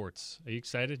Sports. Are you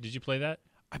excited? Did you play that?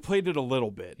 I played it a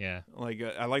little bit. Yeah.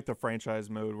 I like the franchise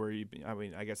mode where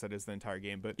I guess that is the entire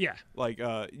game, but yeah.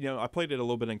 I played it a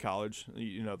little bit in college.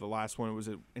 The last one was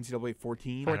at NCAA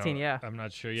 14. 14, yeah. I'm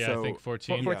not sure. Yeah, I think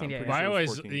 14. 14, yeah. I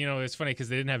always, it's funny because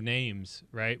they didn't have names,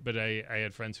 right? But I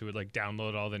had friends who would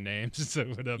download all the names so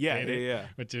it would update it. Yeah.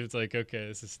 Which is okay,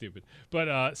 this is stupid.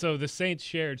 But so the Saints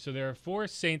shared. So there are 4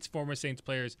 former Saints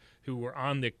players who were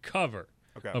on the cover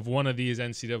of one of these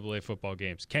NCAA football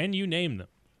games. Can you name them?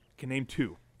 Can name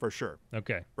 2 for sure.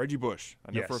 Okay. Reggie Bush,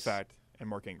 I know for a fact, and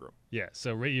Mark Ingram. Yeah,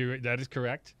 so that is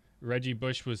correct. Reggie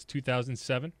Bush was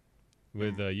 2007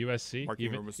 with USC. Mark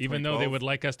Ingram was even though they would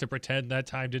like us to pretend that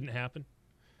time didn't happen.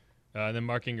 Then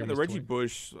Mark Ingram was the Reggie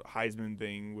Bush Heisman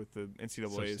thing with the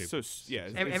NCAA is so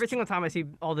every single time I see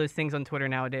all those things on Twitter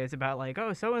nowadays about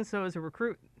so and so is a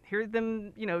recruit. Hear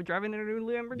them, driving in a new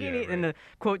Lamborghini, and the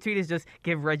quote tweet is just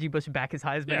give Reggie Bush back his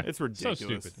Heisman. Yeah, it's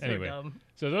ridiculous. So stupid. Anyway,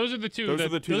 so those are the two. Those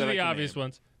are the obvious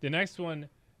ones. The next one,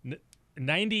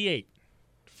 98,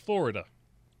 Florida.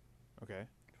 Okay.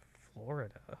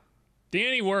 Florida.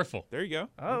 Danny Werfel. There you go.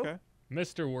 Oh. Okay.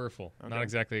 Mr. Werfel. Okay. Not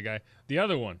exactly a guy. The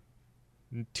other one,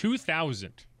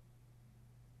 2000,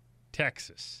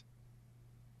 Texas.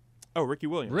 Oh, Ricky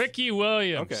Williams. Ricky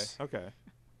Williams. Okay.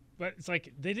 But it's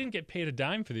they didn't get paid a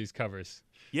dime for these covers.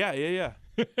 Yeah.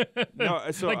 No,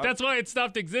 so that's why it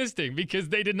stopped existing, because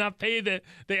they did not pay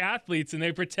the athletes, and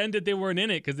they pretended they weren't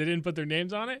in it because they didn't put their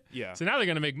names on it. Yeah. So now they're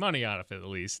going to make money out of it at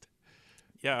least.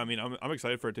 Yeah, I mean, I'm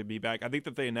excited for it to be back. I think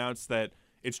that they announced that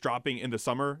it's dropping in the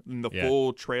summer, and the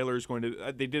full trailer is going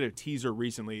to. They did a teaser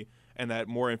recently, and that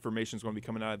more information is going to be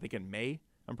coming out, I think, in May.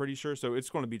 I'm pretty sure. So it's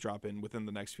going to be dropping within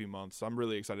the next few months. So I'm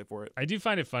really excited for it. I do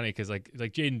find it funny because like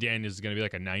Jayden Daniels is going to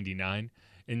be a 99,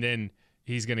 and then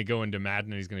he's going to go into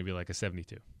Madden and he's going to be a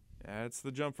 72. Yeah, it's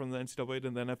the jump from the NCAA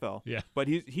to the NFL. Yeah. But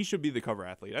he should be the cover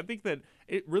athlete. I think that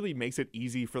it really makes it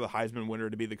easy for the Heisman winner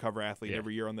to be the cover athlete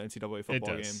every year on the NCAA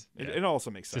football game. It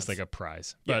also makes sense. Just like a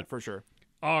prize. Yeah, for sure.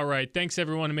 All right. Thanks,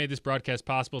 everyone who made this broadcast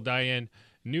possible. Diane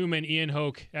Newman, Ian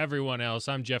Hoke, everyone else.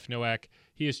 I'm Jeff Nowak.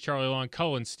 He is Charlie Long,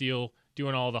 Cullen Steele,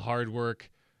 doing all the hard work.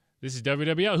 This is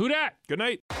WWL. Who dat? Good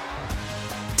night.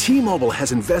 T-Mobile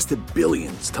has invested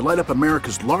billions to light up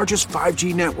America's largest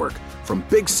 5G network, from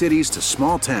big cities to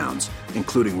small towns,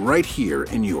 including right here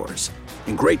in yours.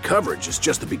 And great coverage is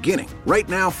just the beginning. Right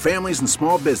now, families and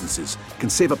small businesses can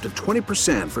save up to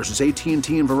 20% versus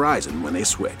AT&T and Verizon when they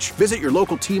switch. Visit your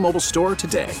local T-Mobile store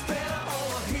today.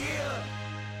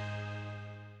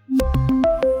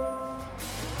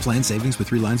 Plan savings with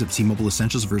 3 lines of T-Mobile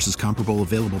Essentials versus comparable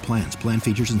available plans. Plan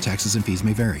features and taxes and fees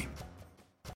may vary.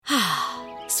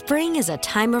 Spring is a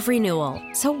time of renewal,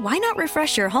 so why not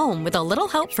refresh your home with a little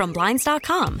help from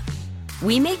Blinds.com?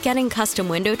 We make getting custom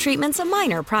window treatments a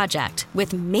minor project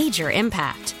with major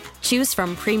impact. Choose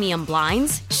from premium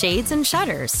blinds, shades, and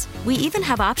shutters. We even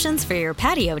have options for your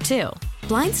patio, too.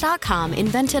 Blinds.com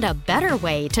invented a better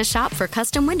way to shop for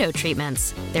custom window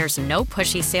treatments. There's no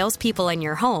pushy salespeople in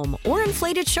your home or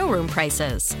inflated showroom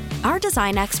prices. Our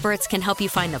design experts can help you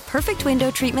find the perfect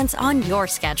window treatments on your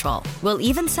schedule. We'll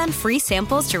even send free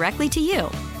samples directly to you.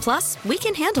 Plus, we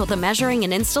can handle the measuring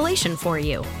and installation for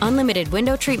you. Unlimited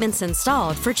window treatments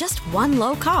installed for just one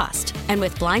low cost. And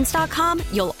with Blinds.com,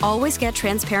 you'll always get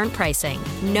transparent pricing.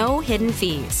 No hidden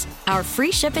fees. Our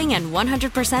free shipping and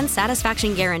 100%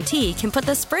 satisfaction guarantee can put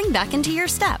the spring back into your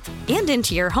step and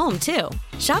into your home, too.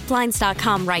 Shop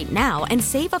Blinds.com right now and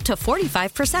save up to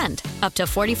 45%. Up to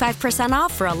 45%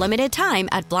 off for a limited time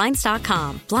at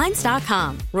Blinds.com.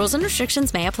 Blinds.com. Rules and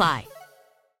restrictions may apply.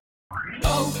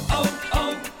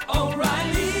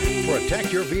 O'Reilly.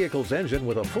 Protect your vehicle's engine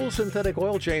with a full synthetic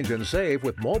oil change and save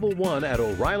with Mobile One at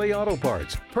O'Reilly Auto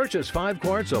Parts. Purchase 5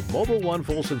 quarts of Mobile One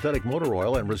full synthetic motor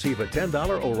oil and receive a $10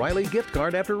 O'Reilly gift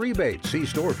card after rebate. See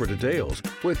store for details.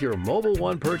 With your Mobile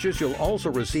One purchase, you'll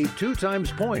also receive 2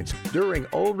 times points during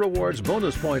O Rewards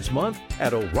Bonus Points Month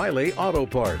at O'Reilly Auto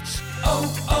Parts.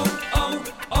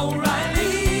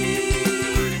 O'Reilly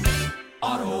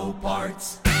Auto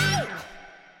Parts.